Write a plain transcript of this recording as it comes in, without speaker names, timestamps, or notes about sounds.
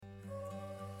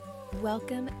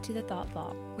Welcome to the Thought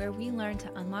Vault, where we learn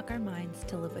to unlock our minds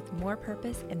to live with more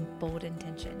purpose and bold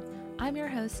intention. I'm your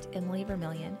host, Emily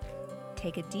Vermillion.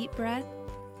 Take a deep breath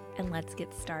and let's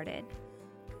get started.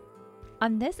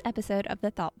 On this episode of the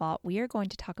Thought Vault, we are going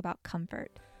to talk about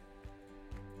comfort.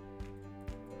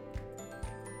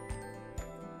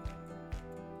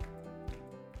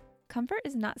 Comfort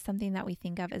is not something that we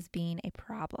think of as being a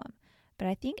problem. But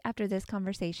I think after this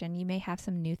conversation, you may have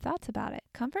some new thoughts about it.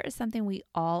 Comfort is something we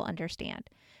all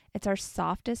understand. It's our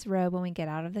softest robe when we get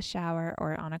out of the shower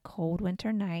or on a cold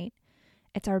winter night.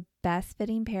 It's our best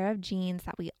fitting pair of jeans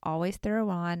that we always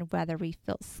throw on, whether we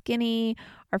feel skinny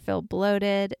or feel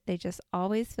bloated. They just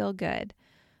always feel good.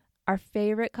 Our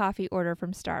favorite coffee order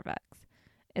from Starbucks.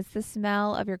 It's the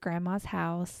smell of your grandma's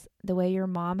house, the way your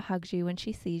mom hugs you when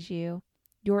she sees you,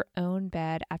 your own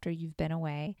bed after you've been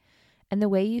away, and the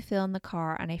way you feel in the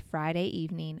car on a Friday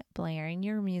evening, blaring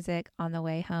your music on the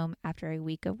way home after a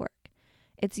week of work.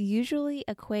 It's usually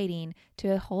equating to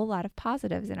a whole lot of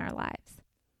positives in our lives.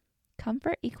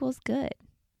 Comfort equals good,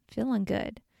 feeling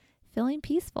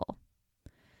peaceful.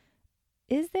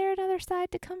 Is there another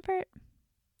side to comfort?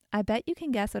 I bet you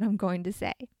can guess what I'm going to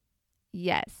say.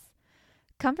 Yes.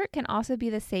 Comfort can also be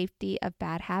the safety of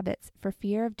bad habits for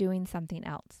fear of doing something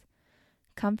else.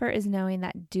 Comfort is knowing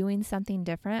that doing something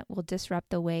different will disrupt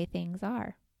the way things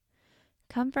are.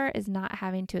 Comfort is not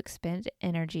having to expend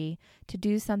energy to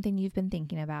do something you've been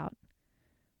thinking about.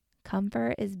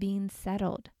 Comfort is being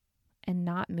settled and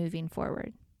not moving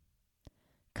forward.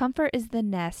 Comfort is the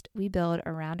nest we build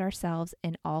around ourselves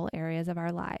in all areas of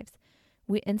our lives.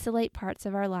 We insulate parts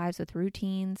of our lives with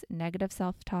routines, negative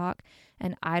self-talk,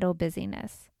 and idle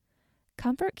busyness.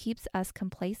 Comfort keeps us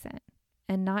complacent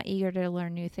and not eager to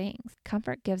learn new things.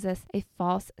 Comfort gives us a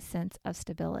false sense of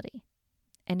stability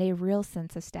and a real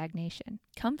sense of stagnation.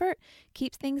 Comfort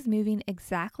keeps things moving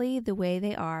exactly the way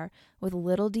they are, with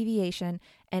little deviation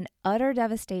and utter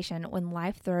devastation when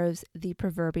life throws the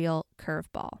proverbial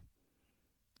curveball.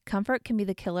 Comfort can be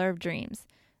the killer of dreams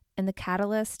and the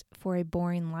catalyst for a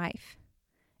boring life.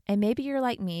 And maybe you're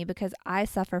like me because I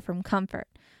suffer from comfort.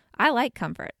 I like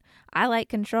comfort. I like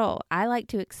control. I like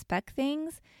to expect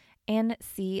things and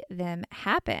see them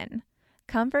happen.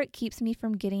 Comfort keeps me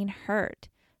from getting hurt,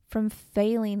 from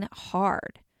failing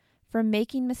hard, from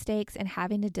making mistakes and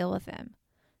having to deal with them.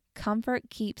 Comfort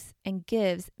keeps and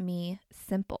gives me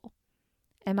simple.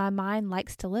 And my mind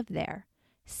likes to live there,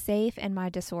 safe in my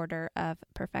disorder of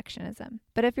perfectionism.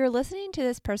 But if you're listening to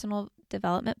this personal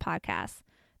development podcast,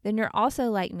 then you're also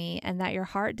like me and that your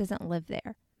heart doesn't live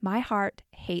there. My heart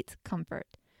hates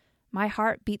comfort. My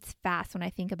heart beats fast when I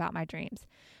think about my dreams,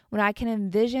 when I can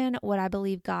envision what I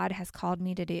believe God has called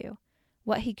me to do,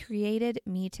 what He created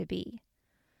me to be.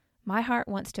 My heart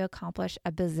wants to accomplish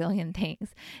a bazillion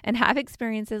things and have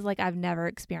experiences like I've never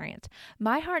experienced.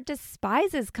 My heart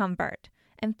despises comfort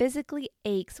and physically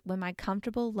aches when my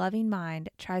comfortable, loving mind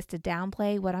tries to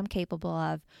downplay what I'm capable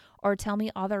of or tell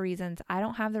me all the reasons I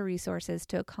don't have the resources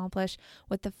to accomplish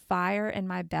what the fire in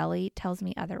my belly tells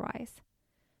me otherwise.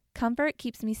 Comfort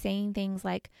keeps me saying things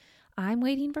like, I'm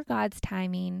waiting for God's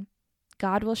timing.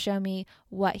 God will show me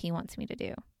what He wants me to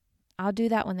do. I'll do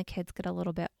that when the kids get a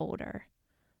little bit older.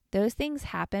 Those things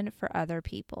happen for other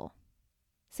people.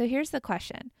 So here's the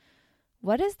question.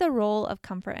 What is the role of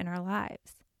comfort in our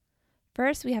lives?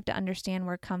 First, we have to understand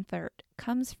where comfort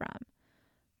comes from.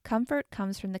 Comfort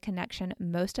comes from the connection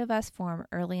most of us form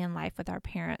early in life with our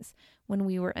parents when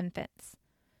we were infants.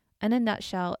 In a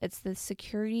nutshell, it's the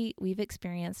security we've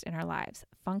experienced in our lives,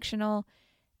 functional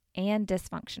and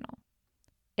dysfunctional.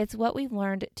 It's what we've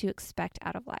learned to expect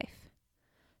out of life.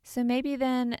 So maybe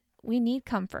then we need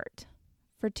comfort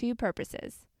for two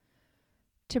purposes: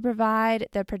 to provide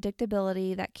the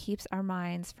predictability that keeps our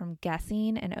minds from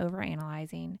guessing and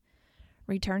overanalyzing,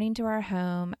 returning to our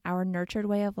home, our nurtured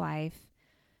way of life,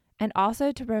 and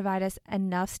also to provide us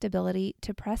enough stability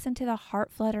to press into the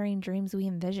heart-fluttering dreams we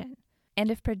envision. And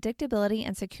if predictability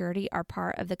and security are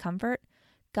part of the comfort,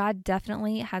 God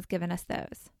definitely has given us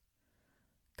those.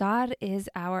 God is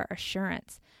our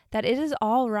assurance that it is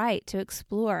all right to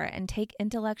explore and take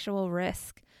intellectual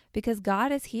risk because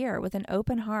God is here with an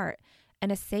open heart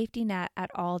and a safety net at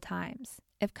all times.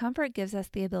 If comfort gives us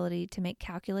the ability to make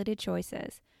calculated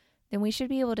choices, then we should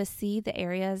be able to see the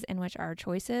areas in which our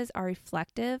choices are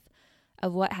reflective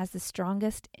of what has the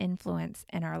strongest influence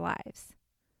in our lives.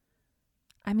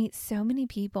 I meet so many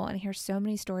people and hear so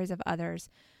many stories of others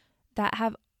that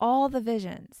have all the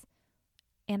visions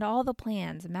and all the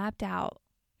plans mapped out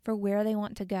for where they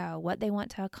want to go, what they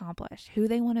want to accomplish, who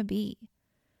they want to be.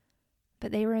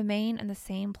 But they remain in the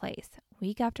same place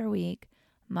week after week,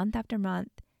 month after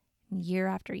month, year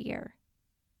after year.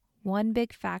 One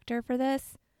big factor for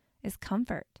this is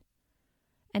comfort,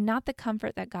 and not the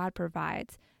comfort that God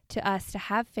provides to us to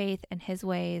have faith in His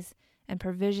ways and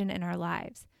provision in our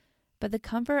lives, but the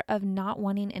comfort of not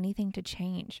wanting anything to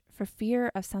change for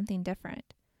fear of something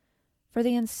different, for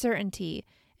the uncertainty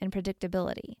and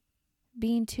predictability.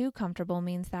 Being too comfortable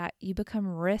means that you become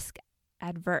risk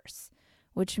adverse,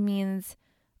 which means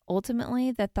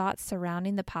ultimately the thoughts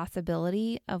surrounding the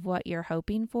possibility of what you're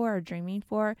hoping for or dreaming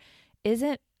for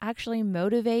isn't actually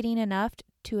motivating enough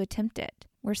to attempt it.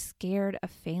 We're scared of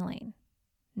failing,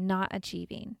 not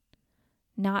achieving,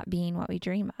 not being what we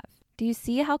dream of. Do you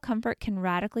see how comfort can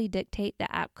radically dictate the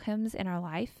outcomes in our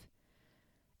life?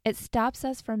 It stops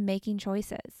us from making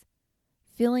choices,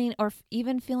 feeling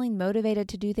motivated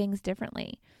to do things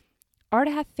differently, or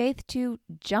to have faith to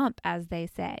jump, as they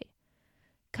say.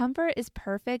 Comfort is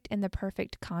perfect in the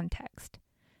perfect context.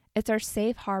 It's our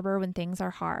safe harbor when things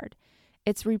are hard.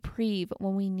 It's reprieve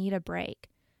when we need a break.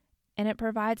 And it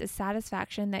provides a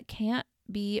satisfaction that can't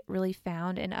be really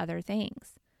found in other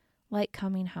things, like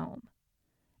coming home.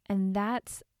 And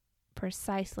that's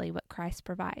precisely what Christ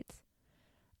provides.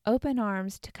 Open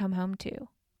arms to come home to,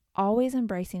 always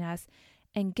embracing us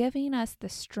and giving us the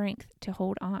strength to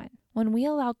hold on. When we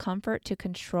allow comfort to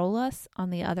control us on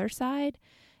the other side,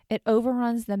 it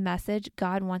overruns the message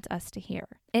God wants us to hear.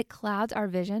 It clouds our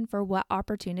vision for what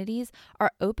opportunities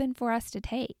are open for us to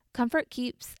take. Comfort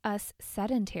keeps us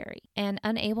sedentary and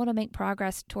unable to make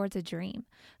progress towards a dream.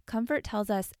 Comfort tells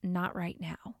us not right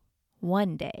now,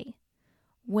 one day.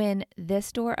 When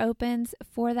this door opens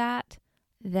for that,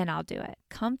 then I'll do it.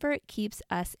 Comfort keeps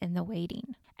us in the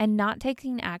waiting. And not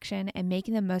taking action and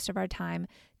making the most of our time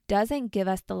doesn't give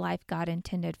us the life God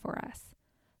intended for us.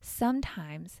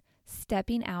 Sometimes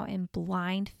stepping out in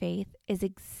blind faith is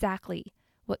exactly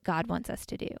what God wants us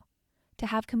to do. To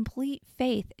have complete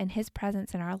faith in His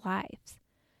presence in our lives.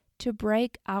 To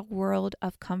break our world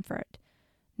of comfort,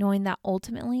 knowing that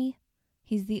ultimately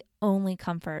He's the only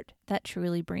comfort that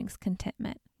truly brings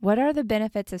contentment. What are the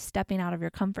benefits of stepping out of your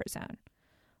comfort zone?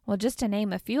 Well, just to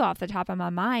name a few off the top of my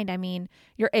mind,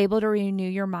 you're able to renew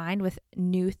your mind with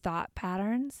new thought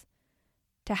patterns,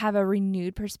 to have a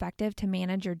renewed perspective to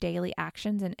manage your daily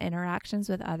actions and interactions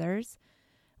with others.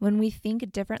 When we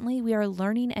think differently, we are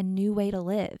learning a new way to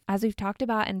live. As we've talked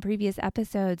about in previous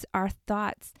episodes, our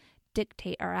thoughts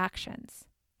dictate our actions.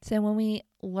 So when we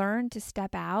learn to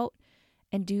step out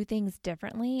and do things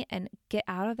differently and get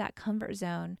out of that comfort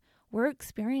zone, we're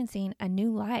experiencing a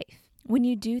new life. When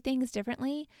you do things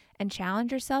differently and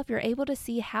challenge yourself, you're able to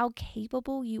see how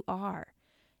capable you are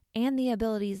and the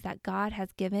abilities that God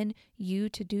has given you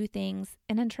to do things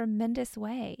in a tremendous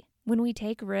way. When we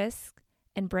take risks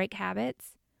and break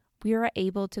habits, we are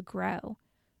able to grow.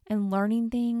 And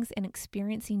learning things and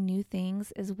experiencing new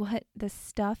things is what the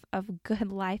stuff of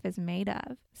good life is made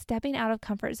of. Stepping out of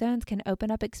comfort zones can open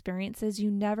up experiences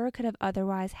you never could have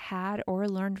otherwise had or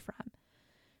learned from.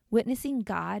 Witnessing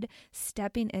God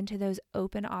stepping into those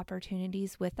open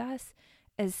opportunities with us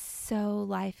is so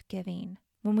life-giving.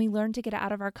 When we learn to get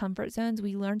out of our comfort zones,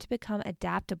 we learn to become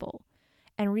adaptable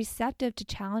and receptive to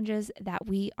challenges that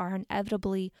we are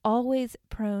inevitably always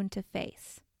prone to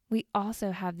face. We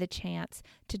also have the chance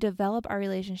to develop our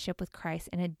relationship with Christ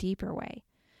in a deeper way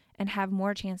and have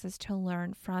more chances to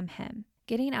learn from Him.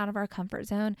 Getting out of our comfort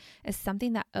zone is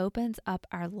something that opens up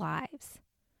our lives.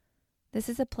 This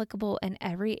is applicable in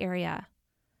every area: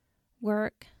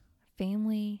 work,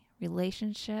 family,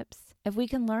 relationships. If we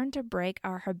can learn to break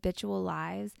our habitual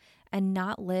lives and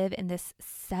not live in this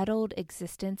settled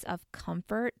existence of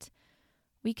comfort,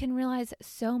 we can realize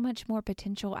so much more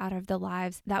potential out of the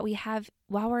lives that we have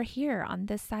while we're here on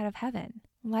this side of heaven.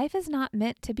 Life is not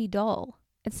meant to be dull.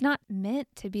 It's not meant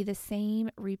to be the same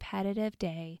repetitive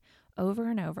day over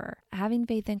and over. Having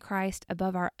faith in Christ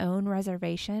above our own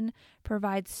reservation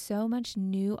provides so much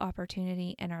new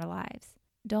opportunity in our lives.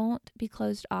 Don't be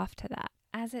closed off to that.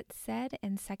 As it's said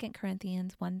in 2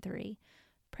 Corinthians 1:3,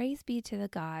 praise be to the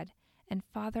God and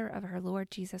Father of our Lord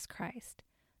Jesus Christ,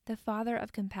 the Father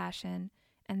of compassion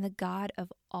and the God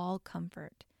of all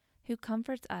comfort, who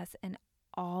comforts us in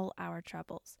all our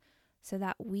troubles, so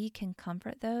that we can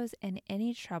comfort those in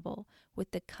any trouble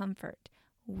with the comfort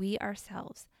we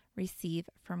ourselves receive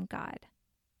from God.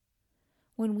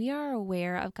 When we are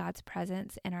aware of God's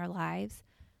presence in our lives,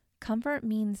 comfort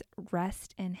means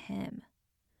rest in Him.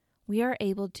 We are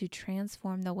able to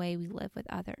transform the way we live with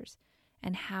others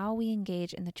and how we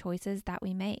engage in the choices that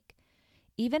we make.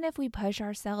 Even if we push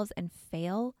ourselves and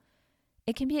fail,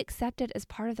 it can be accepted as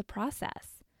part of the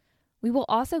process. We will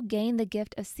also gain the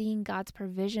gift of seeing God's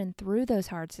provision through those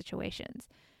hard situations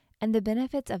And the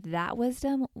benefits of that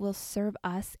wisdom will serve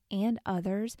us and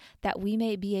others, that we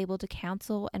may be able to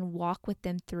counsel and walk with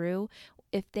them through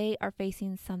if they are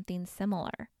facing something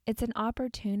similar. It's an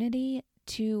opportunity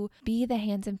to be the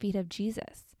hands and feet of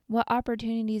Jesus. What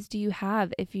opportunities do you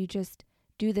have if you just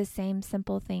do the same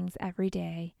simple things every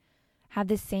day, have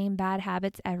the same bad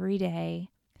habits every day,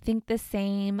 think the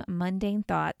same mundane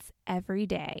thoughts every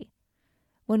day?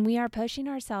 When we are pushing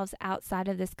ourselves outside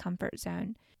of this comfort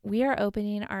zone, we are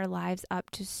opening our lives up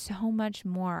to so much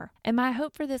more. And my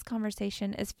hope for this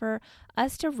conversation is for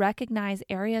us to recognize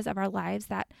areas of our lives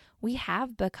that we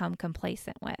have become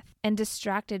complacent with and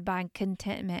distracted by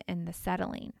contentment in the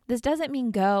settling. This doesn't mean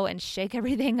go and shake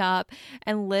everything up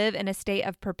and live in a state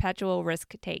of perpetual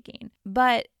risk taking,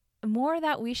 but more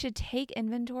that we should take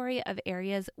inventory of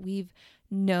areas we've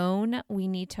known we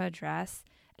need to address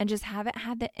and just haven't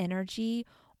had the energy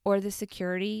or the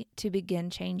security to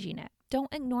begin changing it.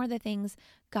 Don't ignore the things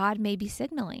God may be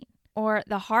signaling, or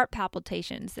the heart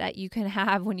palpitations that you can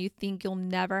have when you think you'll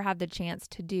never have the chance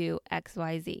to do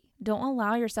XYZ. Don't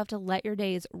allow yourself to let your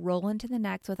days roll into the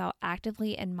next without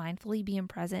actively and mindfully being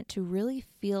present to really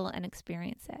feel and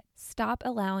experience it. Stop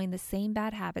allowing the same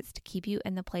bad habits to keep you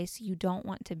in the place you don't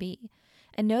want to be.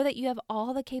 And know that you have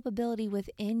all the capability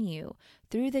within you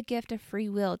through the gift of free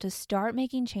will to start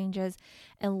making changes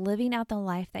and living out the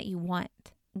life that you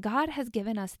want. God has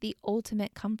given us the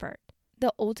ultimate comfort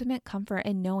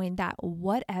in knowing that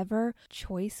whatever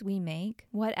choice we make,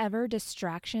 whatever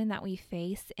distraction that we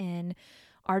face in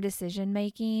our decision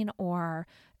making or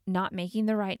not making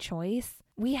the right choice,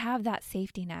 we have that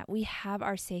safety net. We have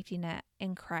our safety net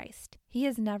in Christ. He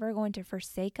is never going to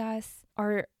forsake us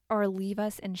or leave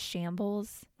us in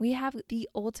shambles. We have the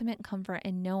ultimate comfort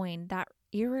in knowing that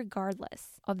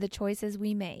irregardless of the choices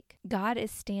we make, God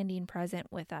is standing present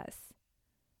with us.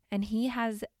 And He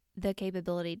has the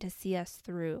capability to see us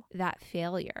through that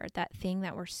failure, that thing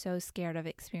that we're so scared of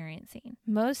experiencing.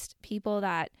 Most people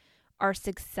that are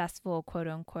successful, quote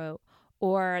unquote,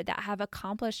 or that have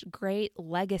accomplished great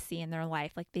legacy in their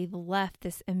life, like they've left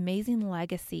this amazing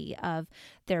legacy of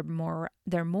their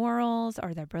morals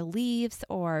or their beliefs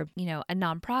or, a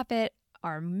nonprofit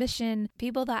or mission,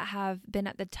 people that have been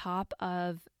at the top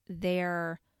of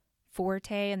their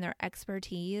forte and their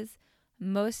expertise,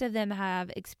 most of them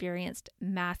have experienced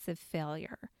massive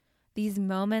failure, these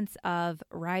moments of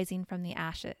rising from the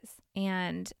ashes.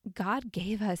 And God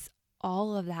gave us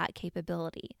all of that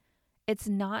capability. It's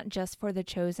not just for the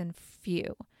chosen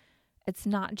few. It's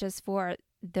not just for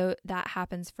that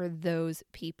happens for those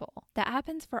people. That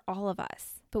happens for all of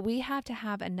us. But we have to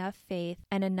have enough faith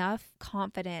and enough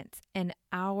confidence in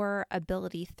our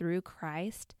ability through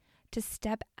Christ to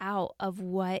step out of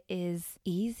what is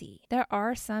easy. There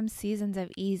are some seasons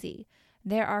of easy.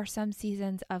 There are some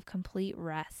seasons of complete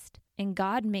rest. And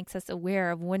God makes us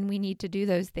aware of when we need to do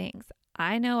those things.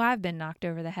 I know I've been knocked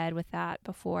over the head with that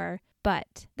before,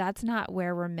 but that's not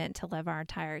where we're meant to live our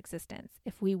entire existence.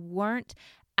 If we weren't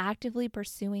actively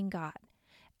pursuing God,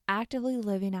 actively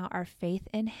living out our faith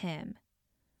in Him,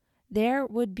 there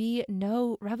would be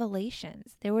no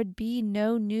revelations. There would be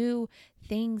no new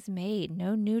things made,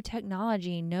 no new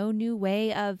technology, no new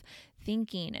way of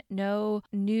thinking, no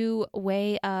new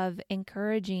way of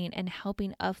encouraging and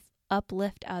helping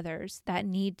uplift others that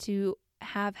need to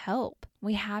have help.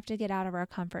 We have to get out of our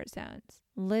comfort zones.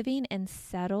 Living and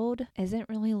settled isn't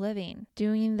really living.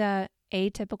 Doing the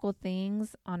atypical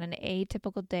things on an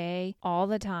atypical day all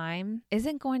the time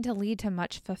isn't going to lead to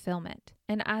much fulfillment.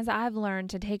 And as I've learned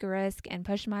to take a risk and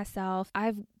push myself,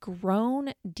 I've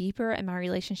grown deeper in my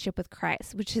relationship with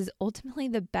Christ, which is ultimately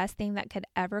the best thing that could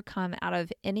ever come out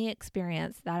of any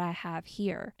experience that I have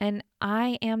here. And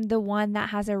I am the one that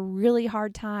has a really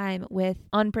hard time with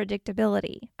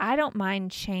unpredictability. I don't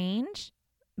mind change,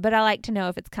 but I like to know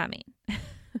if it's coming.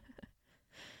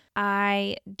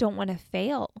 I don't want to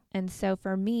fail. And so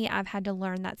for me, I've had to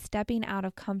learn that stepping out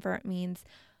of comfort means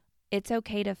it's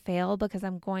okay to fail because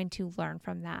I'm going to learn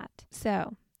from that.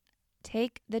 So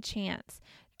take the chance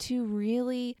to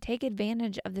really take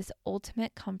advantage of this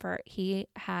ultimate comfort He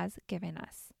has given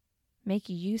us. Make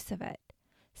use of it.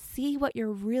 See what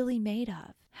you're really made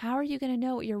of. How are you going to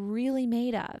know what you're really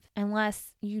made of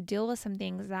unless you deal with some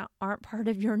things that aren't part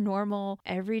of your normal,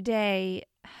 everyday,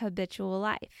 habitual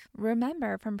life?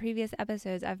 Remember from previous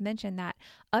episodes, I've mentioned that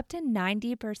up to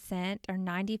 90% or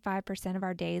 95% of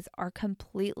our days are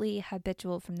completely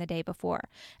habitual from the day before.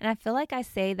 And I feel like I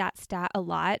say that stat a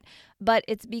lot, but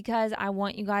it's because I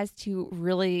want you guys to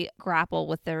really grapple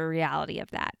with the reality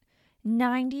of that.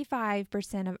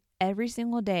 95% of every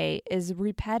single day is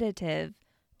repetitive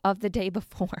of the day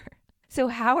before. So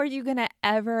how are you going to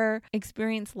ever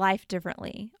experience life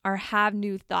differently or have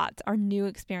new thoughts or new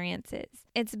experiences?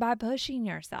 It's by pushing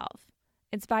yourself.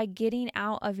 It's by getting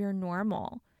out of your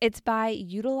normal. It's by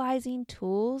utilizing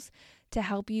tools to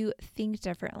help you think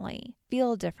differently,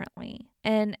 feel differently.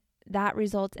 And that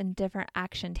results in different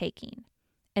action taking.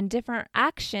 And different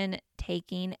action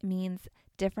taking means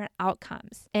different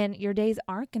outcomes. And your days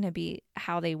aren't going to be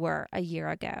how they were a year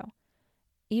ago.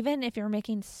 Even if you're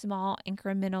making small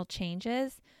incremental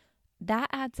changes, that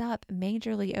adds up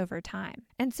majorly over time.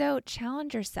 And so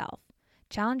challenge yourself.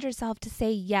 Challenge yourself to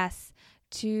say yes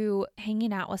to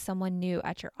hanging out with someone new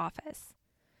at your office.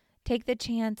 Take the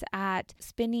chance at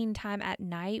spending time at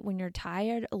night when you're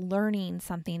tired, learning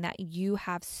something that you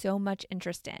have so much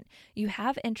interest in. You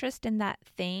have interest in that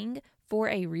thing for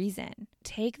a reason.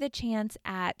 Take the chance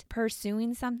at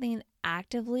pursuing something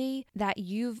actively that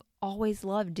you've always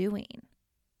loved doing,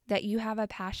 that you have a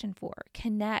passion for.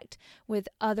 Connect with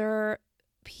other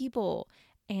people.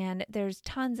 And there's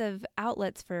tons of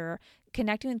outlets for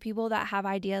connecting with people that have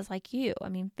ideas like you. I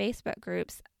mean, Facebook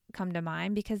groups come to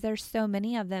mind because there's so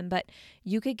many of them, but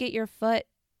you could get your foot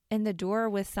in the door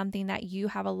with something that you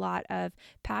have a lot of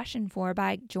passion for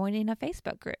by joining a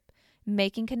Facebook group,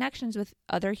 making connections with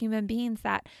other human beings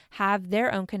that have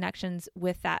their own connections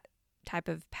with that type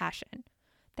of passion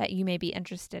that you may be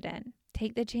interested in.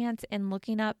 Take the chance in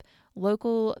looking up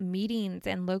local meetings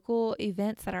and local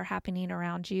events that are happening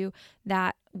around you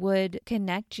that would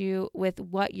connect you with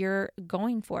what you're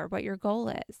going for, what your goal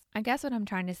is. I guess what I'm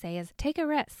trying to say is take a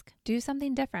risk, do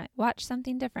something different, watch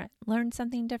something different, learn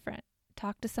something different,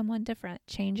 talk to someone different,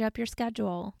 change up your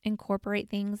schedule, incorporate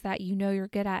things that you know you're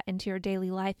good at into your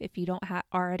daily life if you don't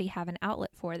already have an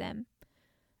outlet for them.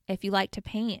 If you like to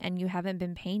paint and you haven't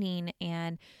been painting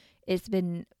and it's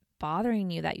been bothering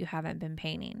you that you haven't been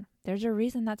painting, there's a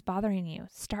reason that's bothering you.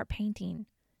 Start painting.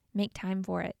 Make time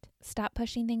for it. Stop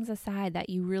pushing things aside that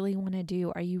you really want to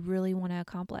do or you really want to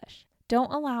accomplish.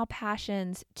 Don't allow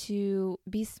passions to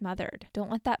be smothered.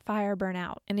 Don't let that fire burn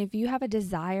out. And if you have a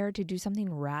desire to do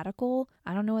something radical,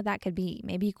 I don't know what that could be.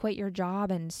 Maybe quit your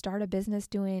job and start a business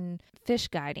doing fish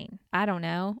guiding. I don't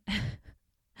know.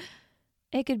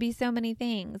 It could be so many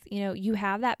things. You know, you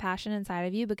have that passion inside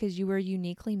of you because you were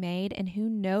uniquely made, and who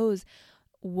knows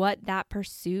what that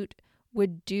pursuit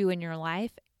would do in your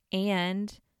life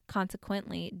and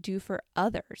consequently do for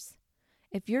others.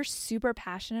 If you're super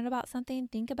passionate about something,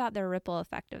 think about the ripple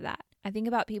effect of that. I think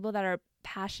about people that are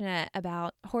passionate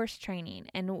about horse training,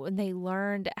 and when they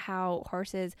learned how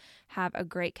horses have a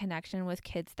great connection with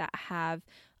kids that have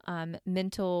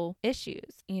mental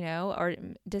issues, or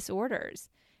disorders.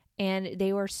 And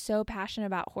they were so passionate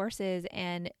about horses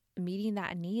and meeting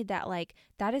that need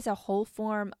that is a whole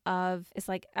form of, it's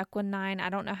like equine, I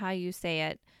don't know how you say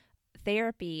it,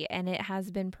 therapy. And it has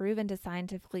been proven to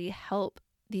scientifically help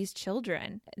these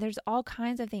children. There's all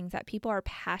kinds of things that people are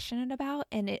passionate about,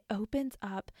 and it opens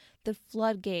up the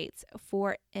floodgates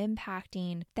for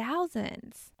impacting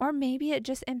thousands. Or maybe it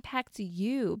just impacts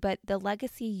you, but the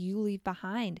legacy you leave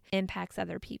behind impacts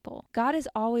other people. God is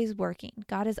always working.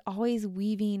 God is always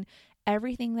weaving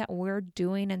everything that we're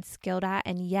doing and skilled at,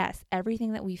 and yes,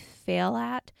 everything that we fail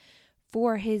at,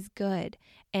 for His good.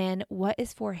 And what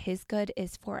is for His good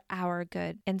is for our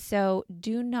good. And so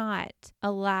do not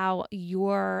allow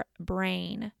your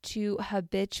brain to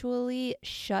habitually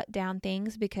shut down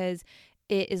things because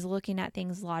it is looking at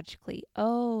things logically.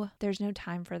 Oh, there's no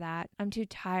time for that. I'm too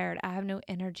tired. I have no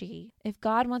energy. If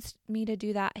God wants me to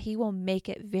do that, He will make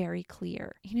it very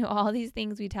clear. All these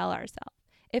things we tell ourselves.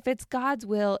 If it's God's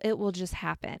will, it will just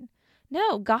happen.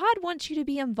 No, God wants you to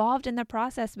be involved in the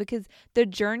process because the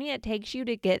journey it takes you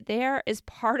to get there is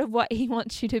part of what He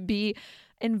wants you to be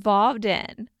involved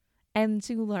in and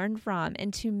to learn from,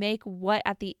 and to make what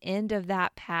at the end of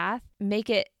that path, make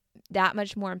it that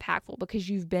much more impactful because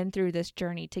you've been through this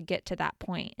journey to get to that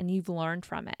point and you've learned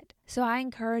from it. So I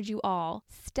encourage you all,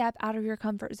 step out of your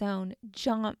comfort zone,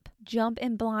 jump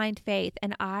in blind faith.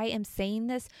 And I am saying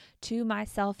this to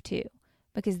myself too,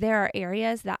 because there are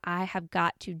areas that I have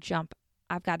got to jump.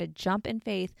 I've got to jump in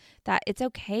faith that it's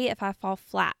okay if I fall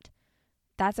flat.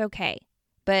 That's okay.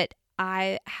 But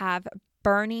I have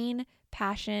burning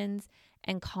passions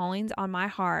and callings on my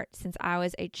heart since I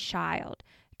was a child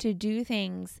to do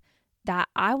things that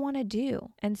I want to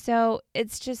do. And so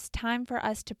it's just time for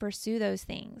us to pursue those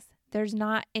things. There's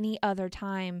not any other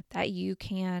time that you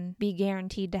can be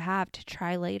guaranteed to have to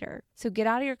try later. So get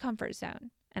out of your comfort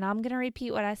zone. And I'm going to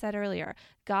repeat what I said earlier.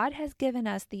 God has given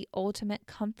us the ultimate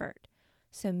comfort.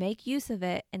 So make use of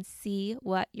it and see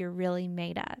what you're really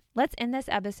made of. Let's end this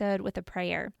episode with a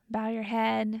prayer. Bow your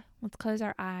head. Let's close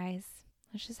our eyes.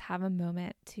 Let's just have a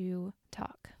moment to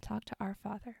talk to our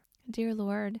Father. Dear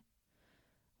Lord,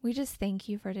 we just thank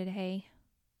you for today.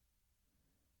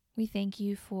 We thank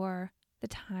you for the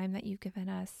time that you've given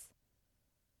us,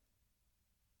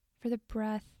 for the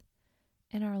breath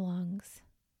in our lungs.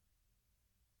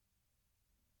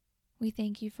 We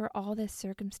thank you for all the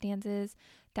circumstances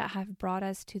that have brought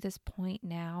us to this point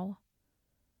now,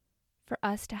 for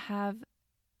us to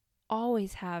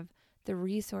always have the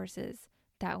resources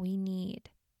that we need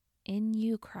in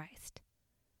you, Christ,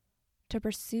 to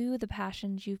pursue the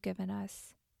passions you've given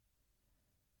us,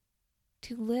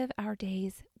 to live our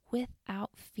days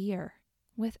without fear,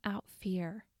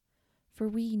 for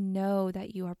we know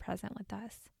that you are present with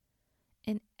us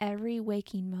in every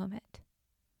waking moment.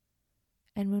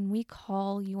 And when we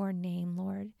call your name,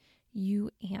 Lord,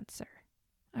 you answer.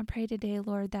 I pray today,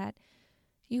 Lord, that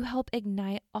you help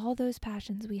ignite all those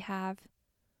passions we have.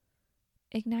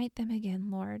 Ignite them again,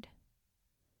 Lord.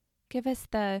 Give us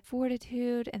the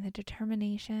fortitude and the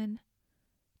determination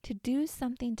to do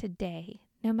something today,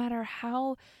 no matter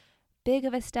how big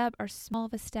of a step or small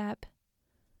of a step,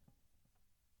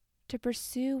 to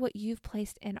pursue what you've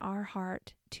placed in our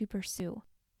heart to pursue,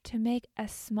 to make a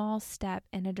small step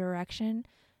in a direction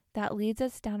that leads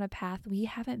us down a path we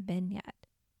haven't been yet,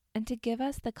 and to give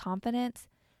us the confidence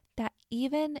that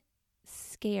even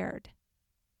scared,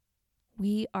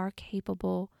 we are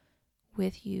capable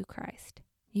with you, Christ.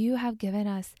 You have given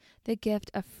us the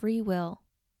gift of free will,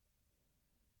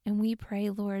 and we pray,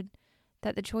 Lord,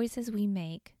 that the choices we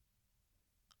make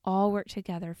all work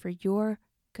together for your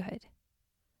good,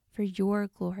 for your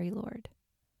glory, Lord.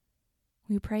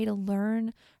 We pray to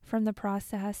learn from the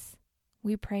process.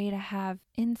 We pray to have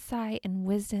insight and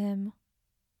wisdom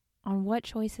on what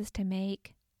choices to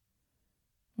make,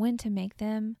 when to make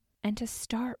them, and to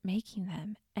start making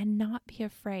them and not be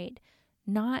afraid,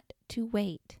 not to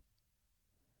wait,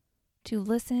 to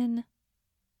listen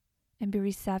and be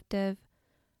receptive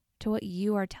to what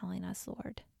you are telling us,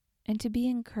 Lord, and to be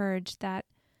encouraged that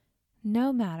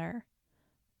no matter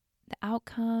the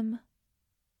outcome,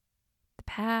 the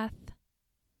path,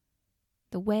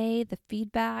 the way, the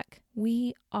feedback,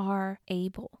 we are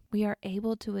able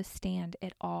to withstand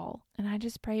it all. And I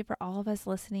just pray for all of us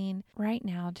listening right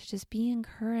now to just be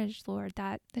encouraged, Lord,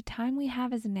 that the time we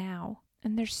have is now,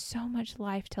 and there's so much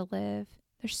life to live.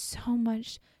 There's so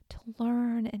much to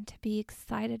learn and to be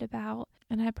excited about.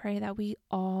 And I pray that we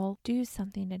all do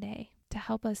something today to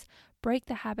help us break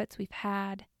the habits we've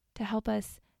had, to help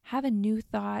us have a new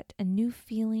thought, a new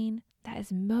feeling that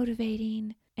is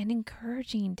motivating and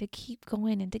encouraging to keep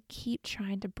going and to keep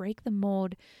trying to break the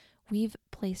mold we've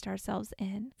placed ourselves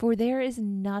in. For there is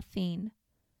nothing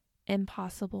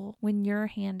impossible when your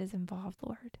hand is involved,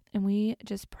 Lord. And we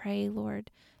just pray,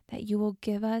 Lord, that you will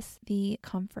give us the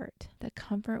comfort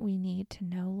we need to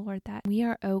know, Lord, that we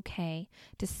are okay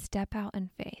to step out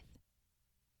in faith.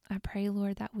 I pray,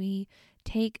 Lord, that we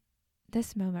take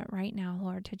this moment right now,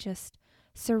 Lord, to just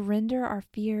surrender our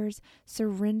fears,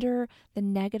 surrender the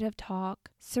negative talk,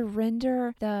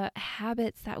 surrender the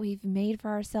habits that we've made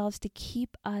for ourselves to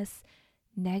keep us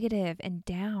negative and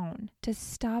down, to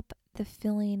stop the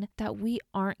feeling that we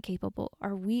aren't capable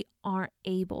or we aren't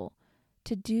able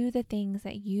to do the things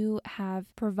that you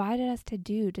have provided us to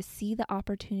do, to see the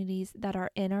opportunities that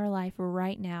are in our life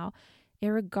right now,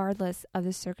 irregardless of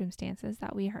the circumstances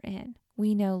that we are in.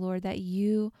 We know, Lord, that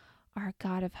you are a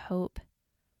God of hope.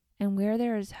 And where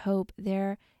there is hope,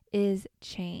 there is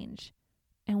change.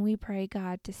 And we pray,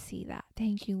 God, to see that.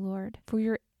 Thank you, Lord, for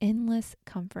your endless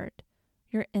comfort,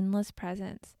 your endless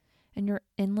presence, and your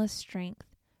endless strength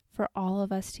for all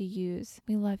of us to use.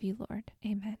 We love you, Lord.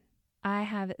 Amen. I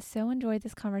have so enjoyed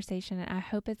this conversation, and I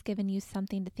hope it's given you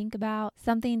something to think about,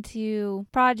 something to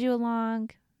prod you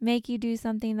along, make you do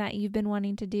something that you've been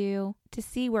wanting to do, to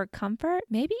see where comfort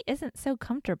maybe isn't so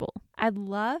comfortable. I'd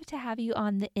love to have you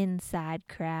on the inside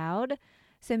crowd.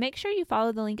 So make sure you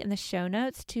follow the link in the show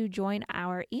notes to join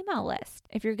our email list.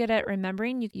 If you're good at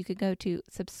remembering, you could go to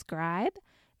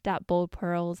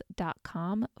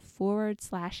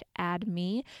subscribe.boldpearls.com/add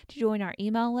me to join our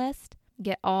email list,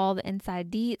 get all the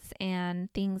inside deets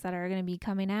and things that are going to be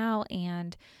coming out.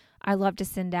 And I love to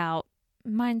send out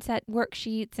mindset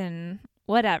worksheets and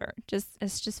whatever.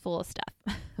 It's just full of stuff.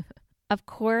 Of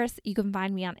course, you can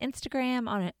find me on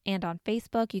Instagram and on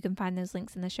Facebook. You can find those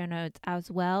links in the show notes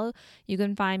as well. You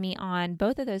can find me on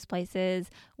both of those places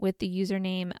with the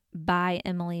username by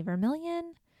Emily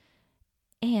Vermillion.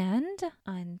 And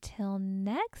until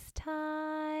next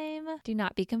time, do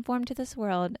not be conformed to this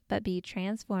world, but be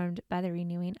transformed by the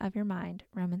renewing of your mind.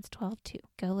 Romans 12:2.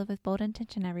 Go live with bold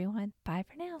intention, everyone. Bye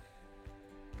for now.